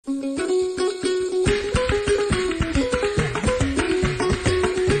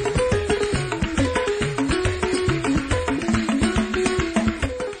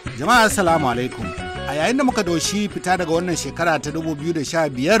Jama'a assalamu alaikum. A yayin da muka doshi fita daga wannan shekara ta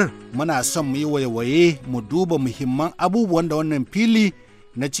 2015 muna son mu yi waiwaye mu duba muhimman abubuwan da wannan fili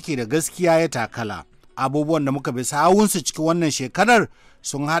na ciki da gaskiya ya takala. Abubuwan da muka bi sawunsu cikin wannan shekarar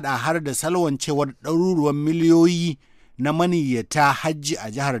sun hada har da salwancewar ɗaruruwan miliyoyi na maniyyata hajji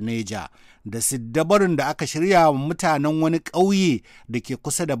a jihar Neja da siddabarin da aka shirya wa mutanen wani ƙauye da ke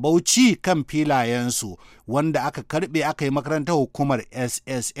kusa da Bauchi kan filayensu wanda aka karbe aka yi makarantar hukumar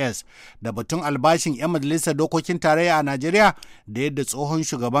SSS da batun albashin 'yan majalisar dokokin tarayya a Najeriya da yadda tsohon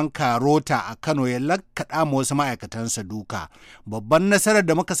shugaban Karota a Kano ya lakkaɗa ma wasu ma'aikatansa duka. Babban nasarar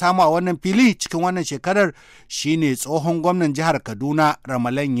da muka samu a wannan fili cikin wannan shekarar shine tsohon gwamnan jihar Kaduna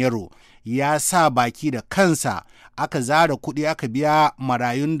Ramalan Yaro ya sa baki da kansa aka zara kuɗi aka biya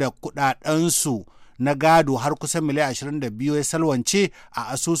marayun da kuɗaɗensu na gado har kusan miliyan 22 ya salwance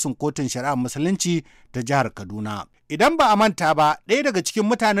a asusun kotun shari'ar musulunci ta jihar Kaduna. Idan ba a manta ba, ɗaya daga cikin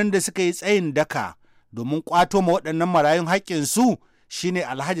mutanen da suka yi tsayin daka domin ƙwato ma waɗannan marayun haƙƙinsu shine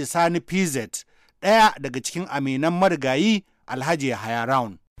Alhaji Sani PZ, ɗaya daga cikin aminan marigayi Alhaji Yahaya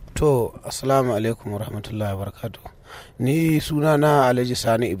Round. To, assalamu alaikum wa rahmatullahi wa barakatuh. Ni sunana Alhaji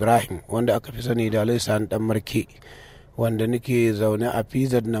Sani Ibrahim wanda aka fi sani da Alhaji Sani Dan Marke wanda nake zaune a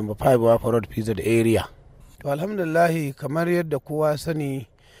PZ number 5 Wafa Road PZ area. To alhamdulillah kamar yadda kowa sani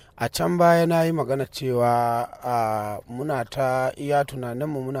a can baya na yi magana cewa muna ta iya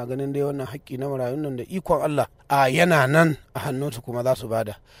tunaninmu muna ganin dai wannan haƙƙi na marayun nan da ikon Allah yana nan a hannunsu kuma za su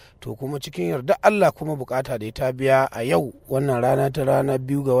bada. To kuma cikin yarda Allah kuma bukata da ta biya a yau wannan rana ta rana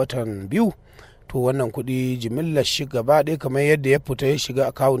 2 ga watan 2. To wannan kuɗi jimillar shi gaba ɗaya kamar yadda ya fita ya shiga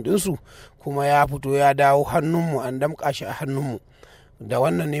akawun ɗinsu kuma ya fito ya dawo hannunmu an damƙa shi a hannunmu. Da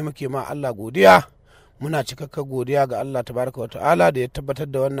wannan ne muke ma Allah godiya, muna cikakken godiya ga Allah tabaraka wa ta'ala da ya tabbatar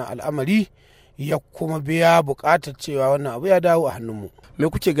da wannan al'amari ya kuma biya buƙatar cewa wannan abu ya dawo a hannunmu. Me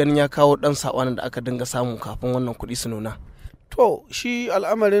kuke ganin ya kawo ɗan saɓanin da aka dinga samu kafin wannan kuɗi su nuna? To shi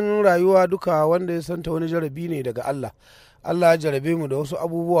al'amarin rayuwa duka wanda ya santa wani jarabi ne daga Allah. Allah ya jarabe mu da wasu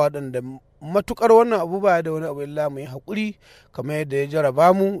abubuwa waɗanda matukar wannan abu ba da wani abu illa mu yi haƙuri kamar yadda ya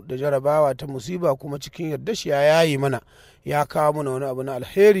jaraba mu da jarabawa ta musiba kuma cikin yarda shi ya yayi mana ya kawo mana wani abu na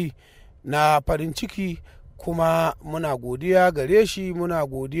alheri na farin ciki kuma muna godiya gare shi, muna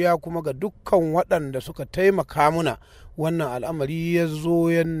godiya kuma ga dukkan waɗanda suka taimaka muna wannan al'amari ya zo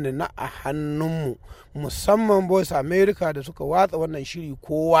na a hannunmu musamman Voice America da suka watsa wannan shiri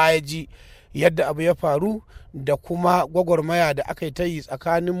kowa ya ji yadda abu ya faru da kuma gwagwarmaya da aka yi ta yi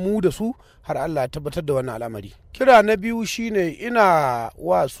tsakanin mu da su har Allah ya tabbatar da wannan al'amari. Kira na biyu shine ina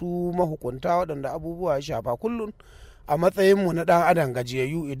wa su mahukunta waɗanda abubuwa ya shafa kullum a matsayinmu na ɗan adam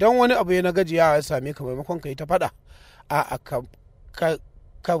gajiyayyu idan wani abu ya na gajiyawa ya same ka maimakon ka yi ta faɗa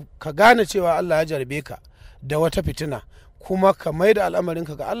ka gane cewa Allah ya jarabe ka da wata fitina kuma ka mai da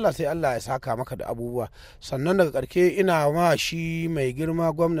al'amarinka ga Allah sai Allah ya saka maka da abubuwa. Sannan daga ƙarshe ina ma shi mai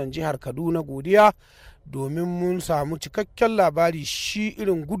girma gwamnan jihar Kaduna godiya domin mun samu cikakken labari shi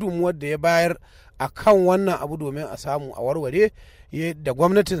irin gudunmuwar da ya bayar a kan wannan abu domin a samu a warware da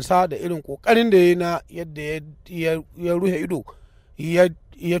gwamnatinsa da irin ƙoƙarin da ya na yadda ya ruhe ido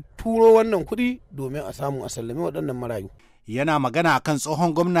ya turo wannan kuɗi domin a samu a sallame waɗannan marayu. Yana magana kan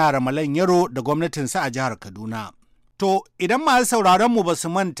tsohon gwamna Ramalan Yaro da gwamnatinsa a jihar Kaduna. To, idan masu sauraronmu ba su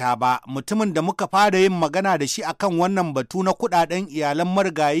manta ba, mutumin da muka fara yin magana da shi akan wannan batu na kudaden iyalan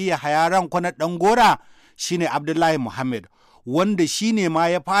marigayi ya hayaran kwanar ɗan gora shine Abdullahi Muhammad, wanda shi ne ma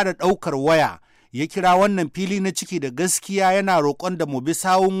ya fara ɗaukar waya, ya kira wannan fili na ciki da gaskiya yana roƙon da mu bi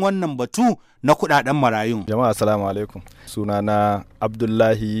sawun wannan batu na kudaden marayun. Jama'a assalamu alaikum. Sunana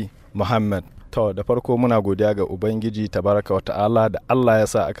Abdullahi Muhammad. To da farko muna godiya ga Ubangiji tabaraka wa ta'ala da Allah ya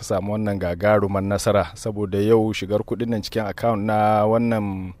sa aka samu wannan gagaruman nasara saboda yau shigar kudin nan cikin account na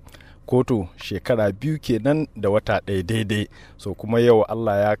wannan kotu shekara 2 kenan da wata ɗaya daidai. So kuma yau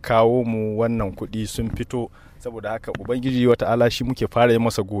Allah ya kawo mu wannan kudi sun fito saboda haka Ubangiji wa ta'ala shi muke fara yi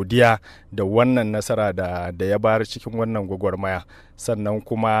masa godiya da wannan nasara da ya bayar cikin wannan gwagwarmaya. Sannan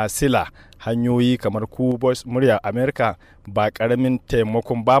kuma sila hanyoyi kamar ku murya Amerika ba karamin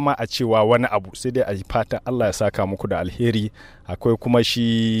taimakon ba ma a cewa wani abu sai dai a yi fatan Allah ya saka muku da alheri. Akwai kuma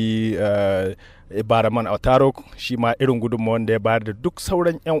shi Ibaraman Autarok shi ma irin gudunmawa da ya bayar da duk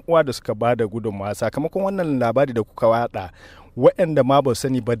sauran 'yan uwa da suka ba da gudunmawa sakamakon wannan labari da kuka wada waɗanda ma ba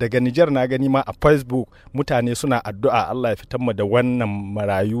sani ba daga Nijar na gani ma a Facebook mutane suna addu'a Allah ya fitar mu da wannan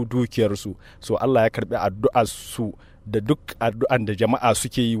marayu dukiyarsu. So Allah ya karbi addu'ar su da duk addu'an da jama'a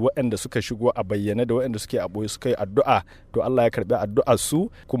suke yi, waɗanda suka shigo a bayyane da waɗanda suke a ɓoye suka yi addu'a, to Allah ya karɓi addu'ar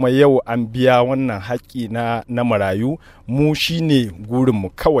su, kuma yau an biya wannan haƙƙi na marayu. Mu shine gurinmu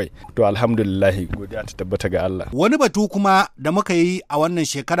kawai, to alhamdulillahi, godiya ta tabbata ga Allah. Wani batu kuma da muka yi a wannan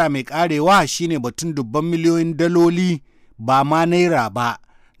shekara mai karewa shine batun dubban miliyoyin daloli ba ma naira ba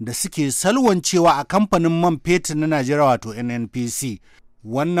da suke salwancewa a kamfanin man fetur na Najeriya wato NNPC.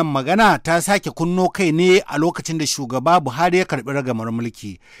 Wannan magana ta sake kunno kai ne a lokacin da shugaba Buhari ya karɓi ragamar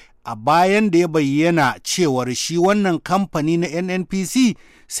mulki. A bayan da ya bayyana cewar shi wannan kamfani na NNPC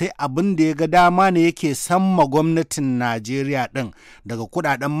sai abin da ya ga dama ne yake samma gwamnatin Najeriya ɗin daga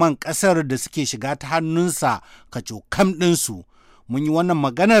kudaden man ƙasar da suke shiga ta hannunsa kacokam ɗinsu. Mun yi wannan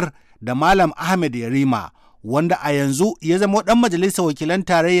maganar da Malam Ahmed Yarima, wanda a yanzu ya zama ɗan majalisar wakilan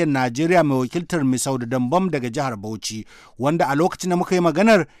tarayyar Najeriya mai wakiltar Misau da Dambam daga jihar Bauchi, wanda a lokacin da muka yi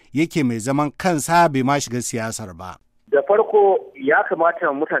maganar yake mai zaman kansa bai ma shiga siyasar ba. Da farko ya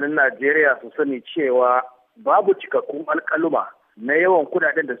kamata mutanen Najeriya su sani cewa babu cikakkun alƙaluma na yawan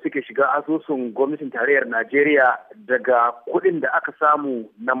kudaden da suke shiga asusun gwamnatin tarayyar Najeriya daga kuɗin da aka samu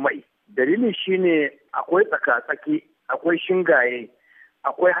na mai. Dalilin shine akwai tsaka-tsaki, akwai shingaye,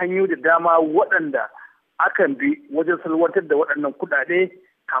 akwai hanyoyi da dama waɗanda akan bi wajen salwantar da waɗannan kuɗaɗe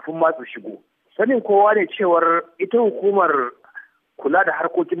kafin ma su shigo. Sanin kowa ne cewar ita hukumar kula da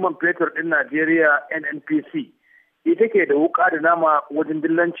harkokin man fetur ɗin Najeriya NNPC ita ke da wuƙa da nama wajen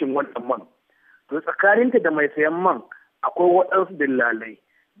dillancin wannan man. To tsakaninta da mai sayan man akwai waɗansu dillalai.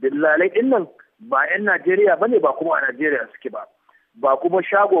 Dillalai ɗin nan ba 'yan Najeriya ba ne, ba kuma a Najeriya suke ba. Ba kuma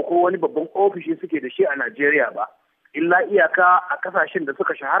shago ko wani babban ofishi suke da shi a Najeriya ba. Illa iyaka a ƙasashen da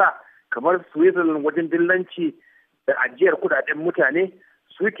suka shahara kamar Switzerland wajen dillanci da ajiyar kudaden mutane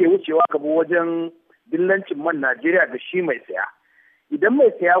suke wucewa gaba wajen dillancin man Najeriya da shi mai saya. Idan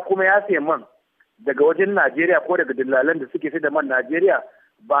mai saya kuma ya saya man daga wajen Najeriya ko daga dillalan da suke sai da man Najeriya,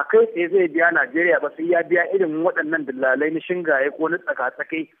 ba kai tsaye zai biya Najeriya ba, sai ya biya irin waɗannan dillalai na shingaye ko na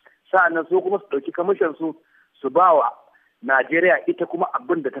tsaka-tsakai, sa'annan su kuma su ɗauki kamishin su ba wa Najeriya ita kuma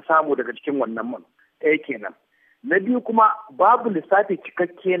abin da ta samu daga cikin wannan man. Ɗaya kenan. Na biyu kuma babu lissafi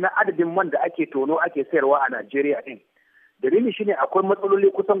cikakke na adadin man da ake tono ake sayarwa a Najeriya ɗin. Dalili shine akwai matsaloli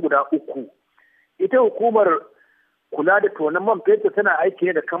kusan guda uku. Ita hukumar kula da tonon man fetur tana aiki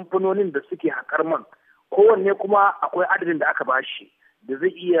ne da kamfanonin da suke haƙar man. Kowanne kuma akwai adadin da aka bashi da zai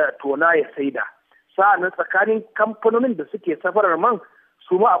iya tona ya saida. Sa'annan tsakanin kamfanonin da suke safarar man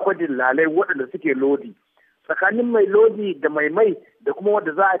su ma akwai dillalai waɗanda suke lodi. Tsakanin mai lodi da mai da kuma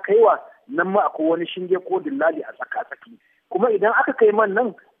wanda za a kaiwa nan ma akwai wani shinge ko dillali a tsaka-tsaki. Kuma idan aka kai man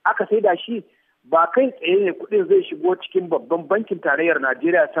nan aka saida shi, ba kai tsaye ne kuɗin zai shigo cikin babban bankin tarayyar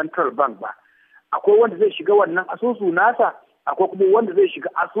Najeriya Central Bank ba. Akwai wanda zai shiga wannan asusu nasa, akwai kuma wanda zai shiga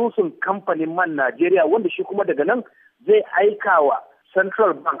asusun kamfanin man Najeriya, wanda shi kuma daga nan zai aika wa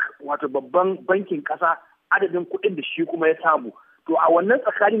Central Bank wato babban bankin ƙasa adadin kuɗin da shi kuma ya samu. To a wannan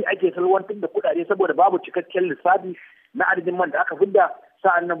tsakanin ake salwantar da kuɗaɗe saboda babu cikakken lissafi na adadin man da aka fidda,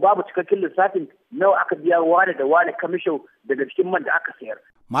 sa'an nan babu cikakken lissafin nawa aka biya wane da wane kamisho daga cikin man da aka sayar.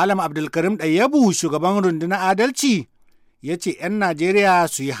 Malam Abdulkarim Ɗayyabu, shugaban rundunar adalci, ya ce 'yan Najeriya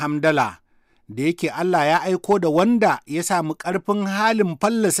su yi hamdala da yake Allah ya aiko da wanda ya samu ƙarfin halin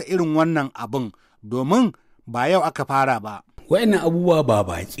fallasa irin wannan abin, domin ba yau aka fara ba. Wa'annan abubuwa ba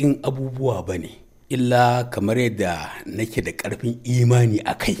bakin abubuwa ba ne, illa kamar yadda nake da ƙarfin imani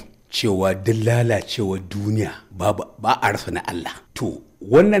a kai cewa duk lalacewar duniya ba a rasa na Allah. To,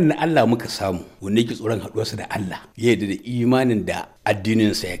 wannan na Allah muka samu, wanda yake tsoron haɗuwarsa da Allah, ya yarda da imanin da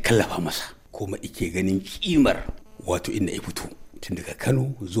addininsa ya kallafa masa, kuma ike ganin kimar wato inda ya fito. Tun daga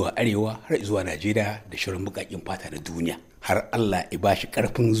Kano zuwa Arewa har zuwa Najeriya da shirin buƙaƙin fata na duniya. Har Allah ya bashi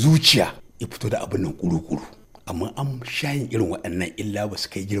ƙarfin zuciya ya fito da abin nan kuru-kuru. Amma an shayin irin waɗannan illa ba su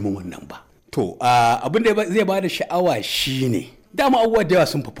kai girman wannan ba. To, abin da zai ba da sha'awa shine dama abubuwa da yawa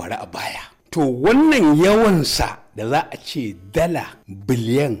sun faru a baya. To, wannan yawansa da za a ce dala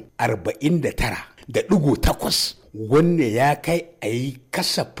biliyan 49.8 wanda ya kai a yi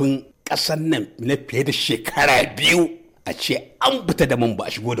kasafin ƙasan nan na fiye da shekara 2 a ce an fita da man ba a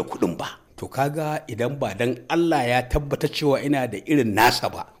shigo da kuɗin ba. To, kaga idan ba dan Allah ya tabbata cewa ina da irin nasa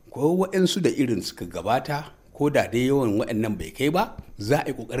ba, ko waɗansu da irin suka gabata, ko da dai yawan waɗannan bai kai ba, za a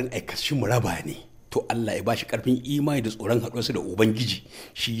yi ƙoƙarin aikaci mu raba ne. To Allah ya bashi ƙarfin imani da tsoron haɗuwarsa da Ubangiji,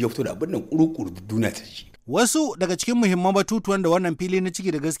 shi ya fito da abin nan ƙuru-ƙuru da duniya ta ji. Wasu daga cikin muhimman batutuwan da wannan fili na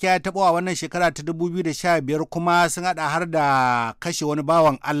Ciki da Gaskiya ya taɓa a wannan shekara ta 2015 kuma sun haɗa har da kashe wani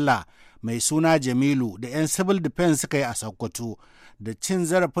bawan Allah mai suna Jamilu da 'yan civil defense suka yi a Sokoto, da cin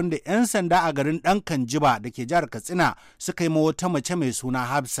zarafin da 'yan sanda a garin ɗan Kanjiba da ke jihar Katsina suka yi ma wata mace mai suna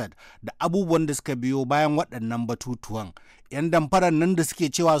Hafsat da abubuwan da suka biyo bayan waɗannan batutuwan. 'Yan damfarar nan da suke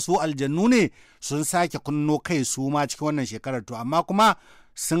cewa su aljannu ne sun sake kunno kai su ma cikin wannan shekarar to amma kuma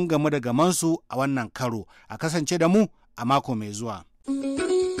sun gamu da gamansu a wannan karo. A kasance da mu a mako mai zuwa.